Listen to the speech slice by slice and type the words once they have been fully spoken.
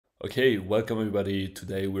Okay, welcome everybody.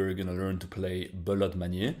 Today we're gonna learn to play Belote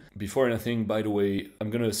Maniee. Before anything, by the way,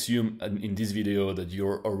 I'm gonna assume in this video that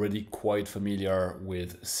you're already quite familiar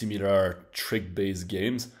with similar trick-based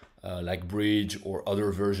games like Bridge or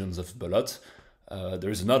other versions of Belote.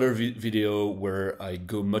 There's another video where I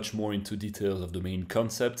go much more into details of the main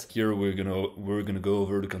concept. Here we're gonna go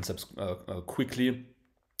over the concepts quickly,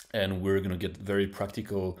 and we're gonna get very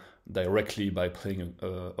practical directly by playing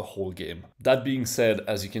a whole game. That being said,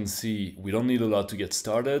 as you can see, we don't need a lot to get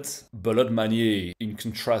started. Belote Maniee, in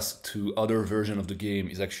contrast to other versions of the game,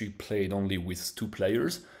 is actually played only with 2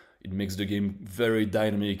 players. It makes the game very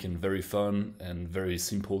dynamic and very fun and very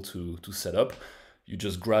simple to set up. You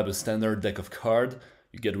just grab a standard deck of cards,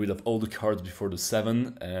 you get rid of all the cards before the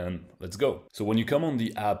 7, and let's go. So when you come on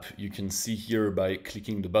the app, you can see here by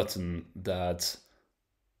clicking the button that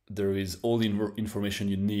there is all the information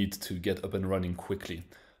you need to get up and running quickly.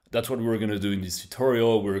 That's what we're gonna do in this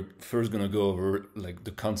tutorial. We're first gonna go over like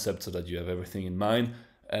the concept so that you have everything in mind,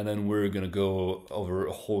 and then we're gonna go over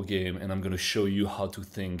a whole game, and I'm gonna show you how to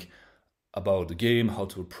think about the game, how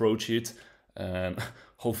to approach it, and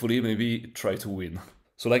hopefully maybe try to win.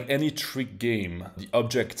 So like any trick game, the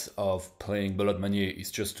object of playing Belote Maniee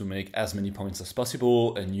is just to make as many points as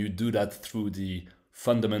possible, and you do that through the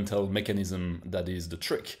fundamental mechanism that is the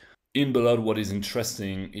trick. In Belote, what is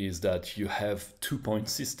interesting is that you have 2-point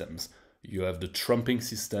systems. You have the trumping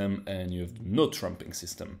system and you have the no trumping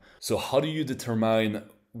system. So how do you determine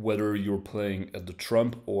whether you're playing at the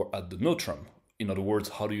trump or at the no trump? In other words,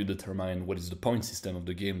 how do you determine what is the point system of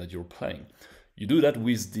the game that you're playing? You do that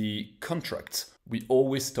with the contracts. We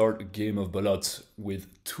always start a game of Belote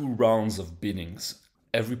with 2 rounds of biddings.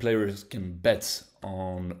 Every player can bet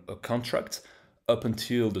on a contract up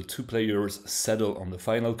until the 2 players settle on the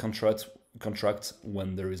final contract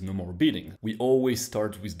when there is no more bidding. We always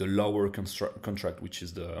start with the lower contract, which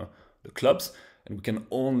is the clubs, and we can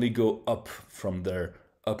only go up from there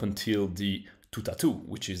up until the two-ta-two,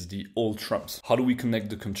 which is the all trumps. How do we connect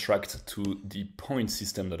the contract to the point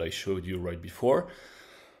system that I showed you right before?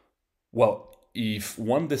 Well, if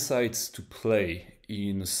one decides to play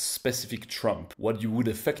in a specific trump, what you would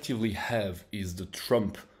effectively have is the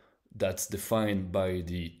trump that's defined by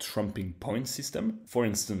the trumping point system. For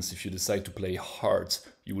instance, if you decide to play hearts,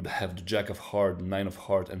 you would have the jack of heart, 9 of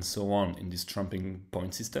heart, and so on in this trumping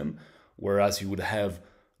point system, whereas you would have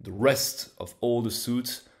the rest of all the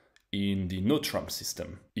suits in the no trump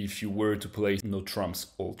system. If you were to play no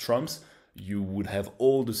trumps, all trumps, you would have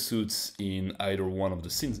all the suits in either one of the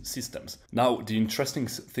systems. Now, the interesting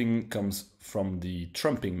thing comes from the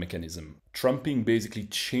trumping mechanism. Trumping basically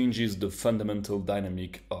changes the fundamental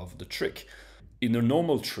dynamic of the trick. In a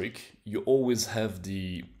normal trick, you always have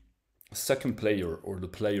the second player or the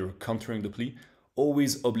player countering the play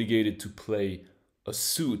always obligated to play a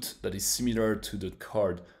suit that is similar to the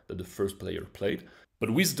card that the first player played.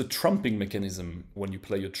 But with the trumping mechanism, when you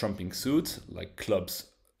play a trumping suit, like clubs,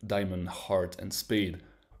 diamond, heart, and spade,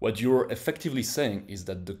 what you're effectively saying is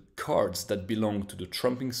that the cards that belong to the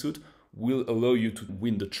trumping suit will allow you to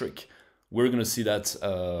win the trick. We're gonna see that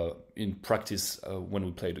in practice when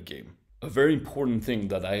we play the game. A very important thing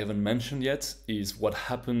that I haven't mentioned yet is what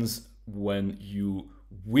happens when you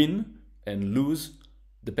win and lose,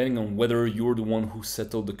 depending on whether you're the one who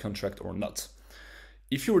settled the contract or not.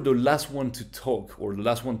 If you're the last one to talk or the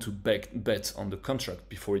last one to bet on the contract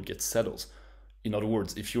before it gets settled, in other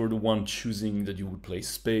words, if you're the one choosing that you would play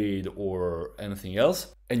spade or anything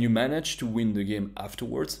else, and you manage to win the game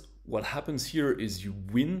afterwards, what happens here is you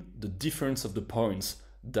win the difference of the points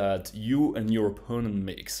that you and your opponent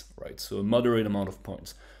makes, right? So a moderate amount of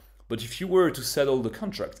points. But if you were to settle the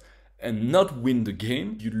contract and not win the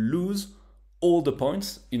game, you lose all the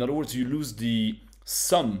points. In other words, you lose the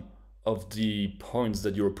sum of the points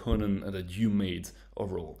that your opponent and that you made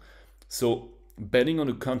overall. So betting on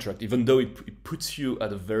a contract, even though it puts you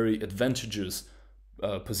at a very advantageous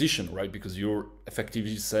position, right? Because you're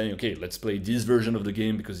effectively saying, okay, let's play this version of the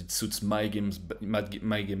game because it suits my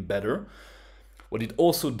game better. What it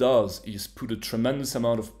also does is put a tremendous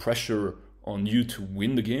amount of pressure on you to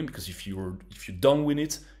win the game, because if you don't win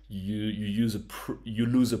it, you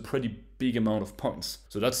lose a pretty big amount of points.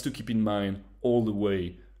 So that's to keep in mind all the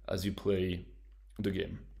way as you play the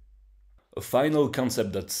game. A final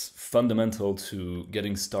concept that's fundamental to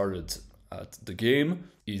getting started at the game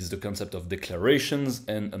is the concept of declarations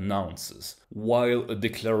and announces. While a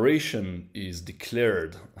declaration is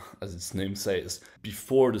declared, as its name says,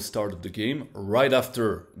 before the start of the game, right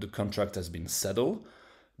after the contract has been settled,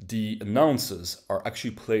 the announces are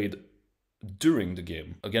actually played during the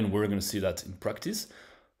game. Again, we're going to see that in practice.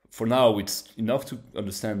 For now, it's enough to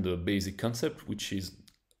understand the basic concept, which is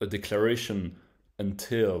a declaration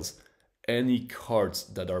entails any cards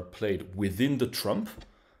that are played within the trump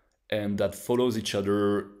and that follows each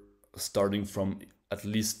other starting from at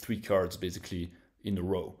least 3 cards basically in a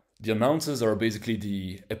row. The announces are basically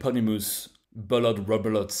the eponymous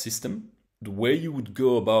Belote-Rebelote system. The way you would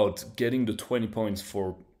go about getting the 20 points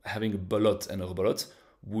for having a Belote and a Rebelote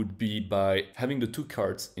would be by having the 2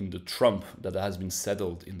 cards in the trump that has been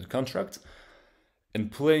settled in the contract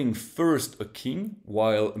and playing first a king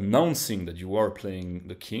while announcing that you are playing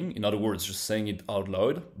the king. In other words, just saying it out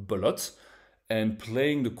loud, Belote, and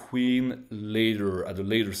playing the queen later, at a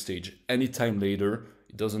later stage, anytime later,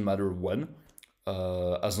 it doesn't matter when,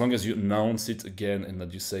 as long as you announce it again and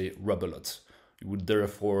that you say Rebelote. You would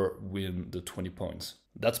therefore win the 20 points.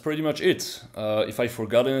 That's pretty much it. If I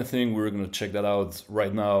forgot anything, we're gonna check that out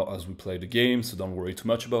right now as we play the game, so don't worry too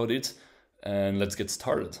much about it, and let's get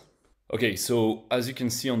started. Okay, so as you can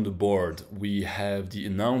see on the board, we have the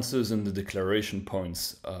announces and the declaration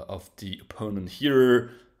points of the opponent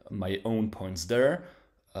here, my own points there.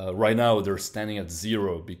 Right now they're standing at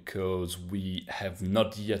 0 because we have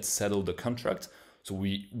not yet settled the contract. So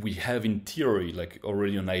we have in theory like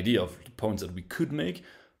already an idea of the points that we could make,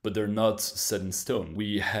 but they're not set in stone.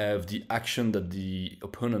 We have the action that the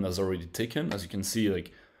opponent has already taken. As you can see,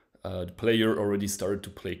 like the player already started to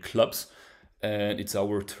play clubs and it's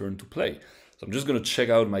our turn to play. So I'm just gonna check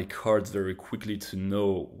out my cards very quickly to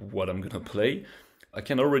know what I'm gonna play. I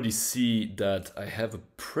can already see that I have a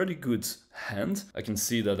pretty good hand. I can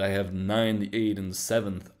see that I have 9, the 8 and the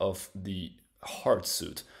 7th of the heart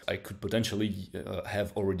suit. I could potentially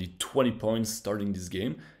have already 20 points starting this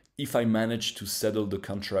game if I manage to settle the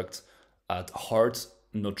contract at heart,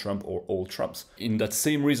 no trump or all trumps. In that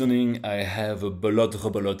same reasoning, I have a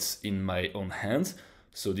Belote-Rebelote in my own hand.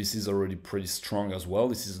 So this is already pretty strong as well.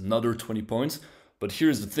 This is another 20 points. But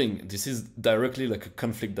here's the thing, this is directly like a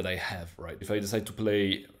conflict that I have, right? If I decide to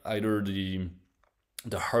play either the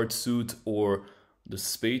heart suit or the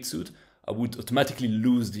spade suit, I would automatically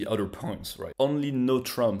lose the other points, right? Only no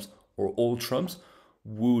trumps or all trumps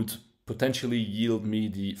would potentially yield me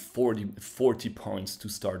the 40 points to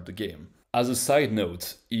start the game. As a side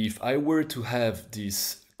note, if I were to have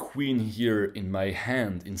this queen here in my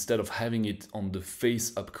hand instead of having it on the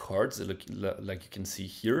face-up cards, like you can see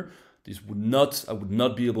here, I would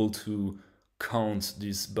not be able to count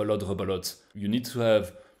this Belote-Rebelote. You need to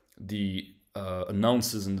have the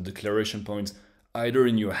announces and the declaration points either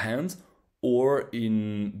in your hand or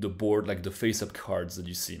in the board, like the face-up cards that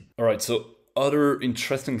you see. All right, so other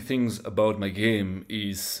interesting things about my game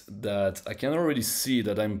is that I can already see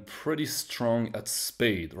that I'm pretty strong at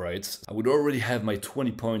spade, right? I would already have my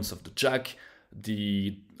 20 points of the jack,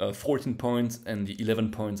 the 14 points and the 11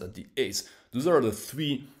 points at the ace. Those are the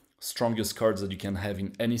 3 strongest cards that you can have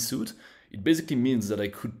in any suit. It basically means that I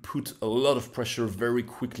could put a lot of pressure very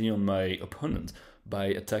quickly on my opponent by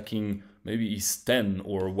attacking maybe his 10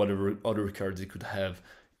 or whatever other cards he could have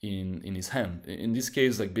in his hand. In this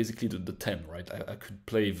case, like basically the 10, right? I could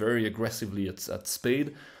play very aggressively at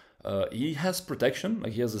spade. He has protection,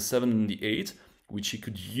 like he has a 7 and the 8, which he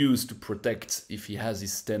could use to protect if he has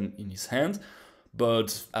his 10 in his hand.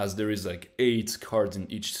 But as there is like 8 cards in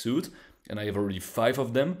each suit, and I have already 5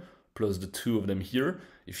 of them, plus the 2 of them here,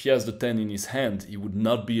 if he has the 10 in his hand, he would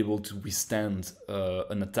not be able to withstand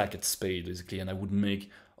an attack at spade, basically, and I would make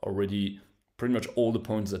already pretty much all the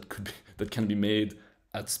points that can be made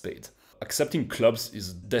at spade. Accepting clubs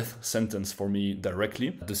is a death sentence for me directly.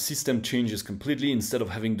 The system changes completely. Instead of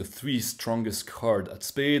having the 3 strongest card at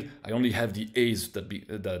spade, I only have the ace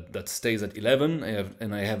that stays at 11,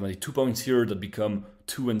 and I have my 2 points here that become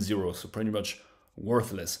 2 and 0, so pretty much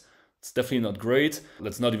worthless. It's definitely not great.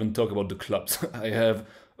 Let's not even talk about the clubs. I have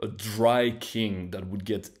a dry king that would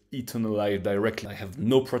get eaten alive directly. I have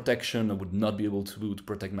no protection. I would not be able to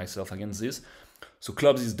protect myself against this. So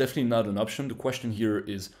clubs is definitely not an option. The question here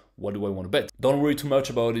is, what do I want to bet? Don't worry too much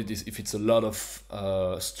about it if it's a lot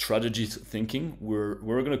of strategy thinking. We're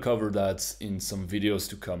going to cover that in some videos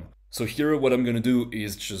to come. So here what I'm gonna do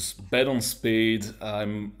is just bet on spade.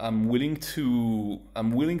 I'm willing to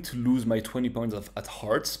lose my 20 points at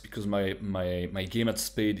hearts because my game at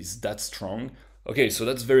spade is that strong. Okay, so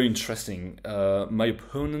that's very interesting. My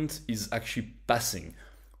opponent is actually passing.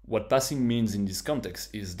 What passing means in this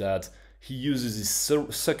context is that he uses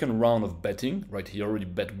his second round of betting, right? He already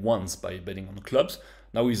bet once by betting on clubs.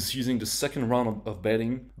 Now he's using the second round of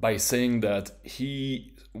betting by saying that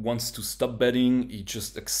he wants to stop betting, he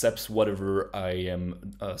just accepts whatever I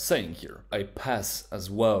am saying here. I pass as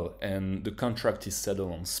well, and the contract is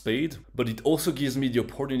settled on spade, but it also gives me the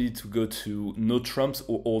opportunity to go to no trumps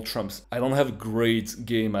or all trumps. I don't have a great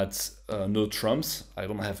game at no trumps. I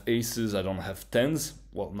don't have aces, I don't have tens,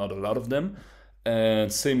 well, not a lot of them, and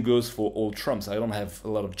same goes for all trumps. I don't have a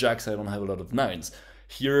lot of jacks, I don't have a lot of nines.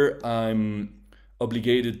 Here I'm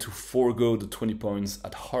obligated to forego the 20 points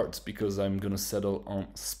at hearts because I'm gonna settle on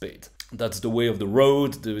spade. That's the way of the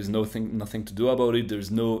road. There is nothing to do about it.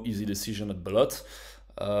 There's no easy decision at Belote.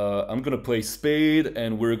 I'm gonna play spade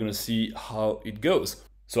and we're gonna see how it goes.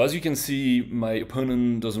 So as you can see, my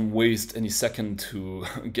opponent doesn't waste any second to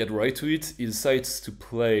get right to it. He decides to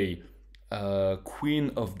play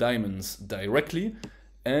Queen of Diamonds directly,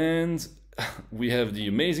 and we have the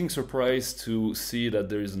amazing surprise to see that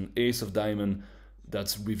there is an Ace of Diamond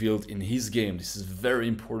that's revealed in his game. This is a very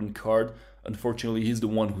important card. Unfortunately, he's the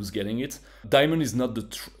one who's getting it. Diamond is not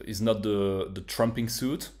the trumping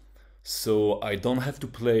suit, so I don't have to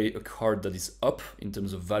play a card that is up in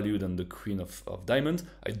terms of value than the Queen of Diamond.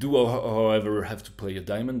 I do, however, have to play a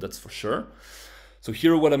diamond, that's for sure. So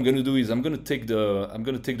here, what I'm gonna do is I'm gonna take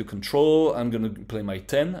the control. I'm gonna play my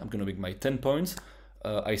 10. I'm gonna make my 10 points.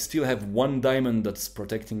 I still have one diamond that's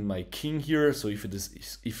protecting my king here, so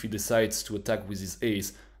if he decides to attack with his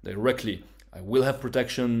ace directly, I will have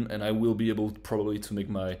protection and I will be able probably to make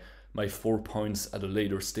my 4 points at a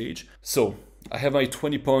later stage. So I have my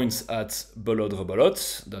 20 points at Belote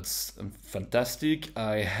Rebelote. That's fantastic.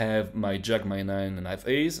 I have my jack, my 9, and I have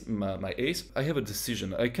ace, my ace. I have a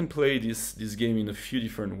decision. I can play this game in a few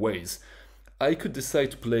different ways. I could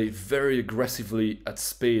decide to play very aggressively at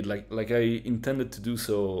spade, like I intended to do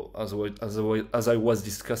so as I was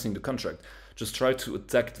discussing the contract. Just try to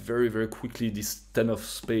attack very, very quickly this 10 of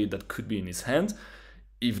spade that could be in his hand.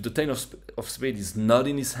 If the 10 of spade is not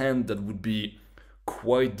in his hand, that would be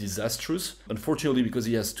quite disastrous. Unfortunately, because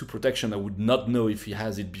he has 2 protection, I would not know if he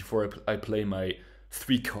has it before I play my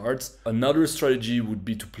 3 cards. Another strategy would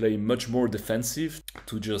be to play much more defensive,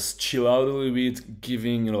 to just chill out a little bit,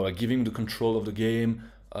 giving the control of the game,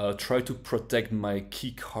 try to protect my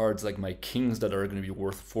key cards like my kings that are going to be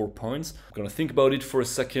worth 4 points. I'm gonna think about it for a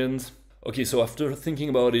second. Okay, so after thinking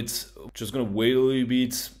about it, just gonna wait a little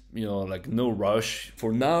bit, like no rush.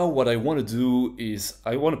 For now, what I want to do is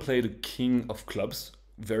I want to play the king of clubs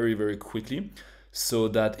very, very quickly, so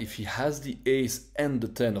that if he has the ace and the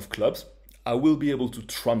 10 of clubs, I will be able to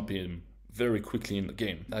trump him very quickly in the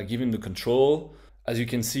game. I give him the control. As you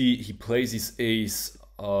can see, he plays his ace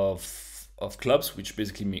of clubs, which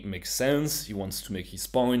basically makes sense. He wants to make his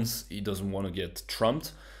points. He doesn't want to get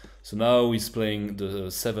trumped. So now he's playing the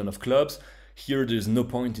 7 of clubs. Here, there's no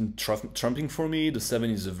point in trumping for me. The 7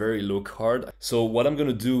 is a very low card. So what I'm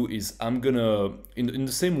gonna do is I'm gonna, in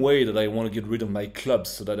the same way that I want to get rid of my clubs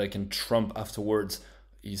so that I can trump afterwards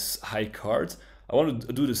his high cards, I want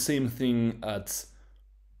to do the same thing at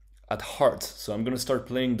heart. So I'm going to start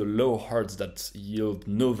playing the low hearts that yield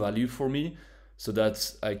no value for me, so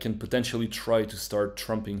that I can potentially try to start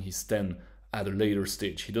trumping his 10 at a later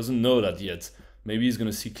stage. He doesn't know that yet. Maybe he's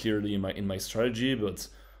going to see clearly in my strategy, but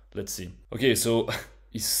let's see. Okay, so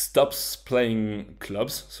he stops playing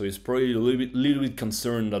clubs, so he's probably a little bit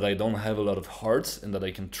concerned that I don't have a lot of hearts and that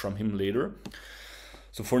I can trump him later.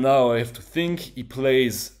 So for now, I have to think. He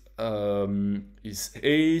plays his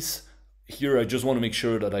ace. Here I just want to make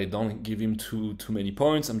sure that I don't give him too many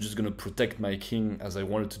points. I'm just going to protect my king as I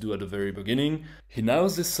wanted to do at the very beginning. He now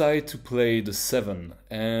decides to play the 7,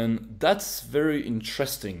 and that's very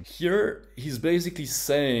interesting. Here he's basically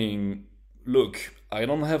saying, look, I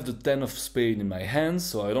don't have the 10 of spade in my hands,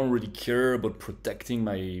 so I don't really care about protecting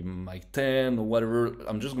my 10 or whatever.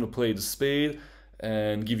 I'm just going to play the spade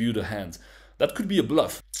and give you the hand. That could be a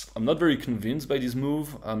bluff. I'm not very convinced by this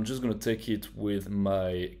move. I'm just going to take it with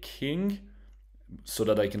my king so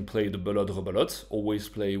that I can play the Belote Rebelote. Always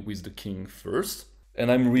play with the king first.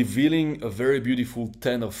 And I'm revealing a very beautiful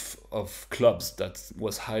 10 of clubs that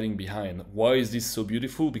was hiding behind. Why is this so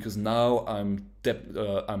beautiful? Because now I'm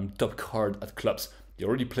top card at clubs. He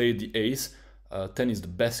already played the ace. 10 is the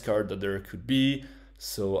best card that there could be.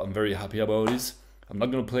 So I'm very happy about this. I'm not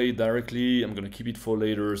going to play it directly, I'm going to keep it for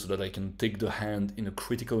later so that I can take the hand in a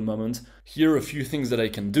critical moment. Here are a few things that I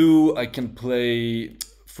can do. I can play,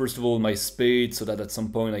 first of all, my spade so that at some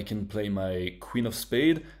point I can play my queen of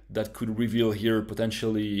spade. That could reveal here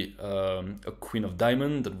potentially a queen of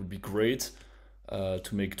diamond. That would be great to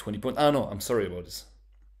make 20 points. Ah no, I'm sorry about this.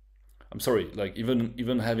 I'm sorry, like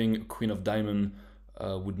even having a queen of diamond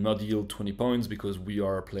would not yield 20 points because we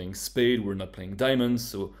are playing spade, we're not playing diamonds,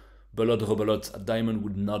 so belote, rebelote at diamond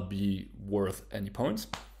would not be worth any points.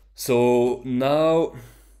 So now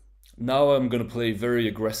I'm gonna play very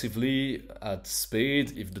aggressively at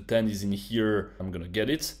spade. If the 10 is in here, I'm gonna get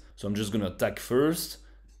it. So I'm just gonna attack first.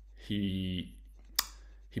 He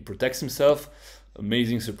protects himself.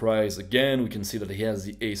 Amazing surprise again. We can see that he has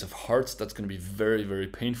the ace of hearts. That's gonna be very, very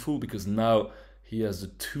painful because now he has the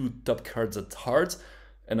 2 top cards at hearts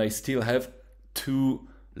and I still have 2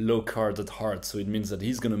 low cards at hearts. So it means that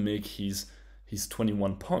he's gonna make his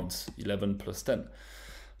 21 points, 11 plus 10.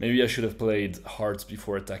 Maybe I should have played hearts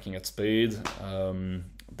before attacking at spade.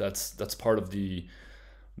 That's part of the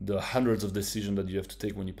hundreds of decisions that you have to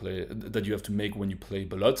take when you play, that you have to make when you play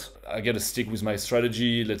belote. I gotta stick with my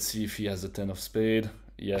strategy. Let's see if he has the 10 of spade.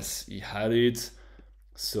 Yes, he had it.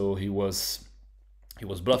 So he was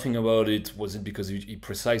bluffing about it. Was it because he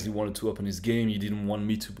precisely wanted to open his game? He didn't want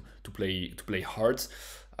me to play hearts.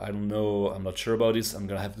 I don't know. I'm not sure about this. I'm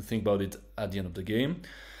gonna have to think about it at the end of the game.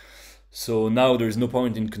 So now there is no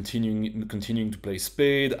point in continuing to play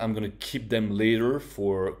spade. I'm gonna keep them later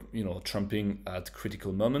for, you know, trumping at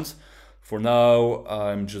critical moments. For now,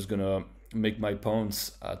 I'm just gonna make my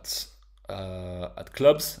pawns at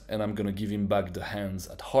clubs, and I'm gonna give him back the hands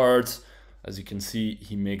at hearts. As you can see,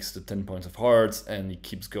 he makes the 10 points of hearts, and he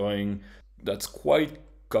keeps going. That's quite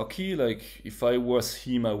cocky. Like if I was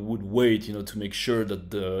him, I would wait, you know, to make sure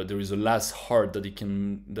that there is a last heart that he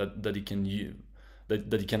can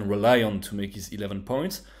rely on to make his 11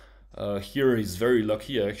 points. Here he's very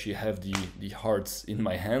lucky. I actually have the hearts in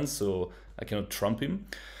my hands, so I cannot trump him.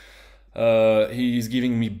 He's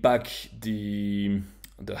giving me back the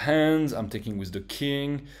hands. I'm taking with the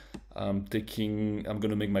king. I'm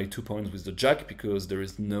gonna make my 2 points with the jack because there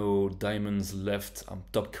is no diamonds left. I'm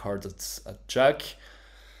top card at jack.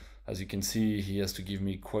 As you can see, he has to give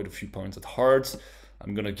me quite a few points at hearts.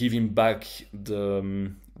 I'm gonna give him back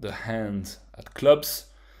the hand at clubs.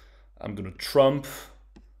 I'm gonna trump.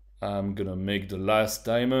 I'm gonna make the last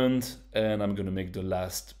diamond, and I'm gonna make the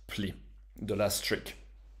last pli, the last trick.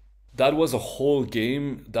 That was a whole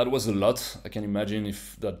game. That was a lot. I can imagine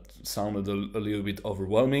if that sounded a little bit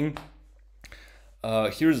overwhelming.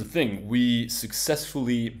 Here's the thing. We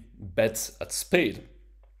successfully bet at spade.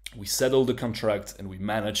 We settled the contract and we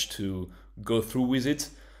managed to go through with it.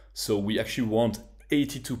 So we actually won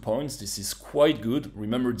 82 points. This is quite good.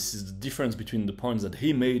 Remember, this is the difference between the points that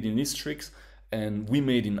he made in his tricks and we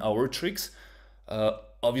made in our tricks.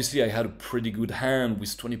 Obviously, I had a pretty good hand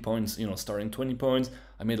with 20 points, you know, starting 20 points.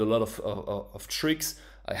 I made a lot of tricks.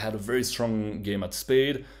 I had a very strong game at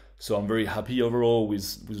spade. So I'm very happy overall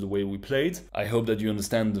with the way we played. I hope that you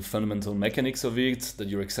understand the fundamental mechanics of it, that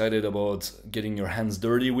you're excited about getting your hands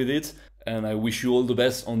dirty with it. And I wish you all the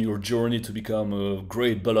best on your journey to become a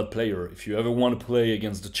great belote player. If you ever want to play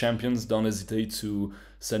against the champions, don't hesitate to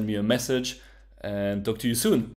send me a message and talk to you soon.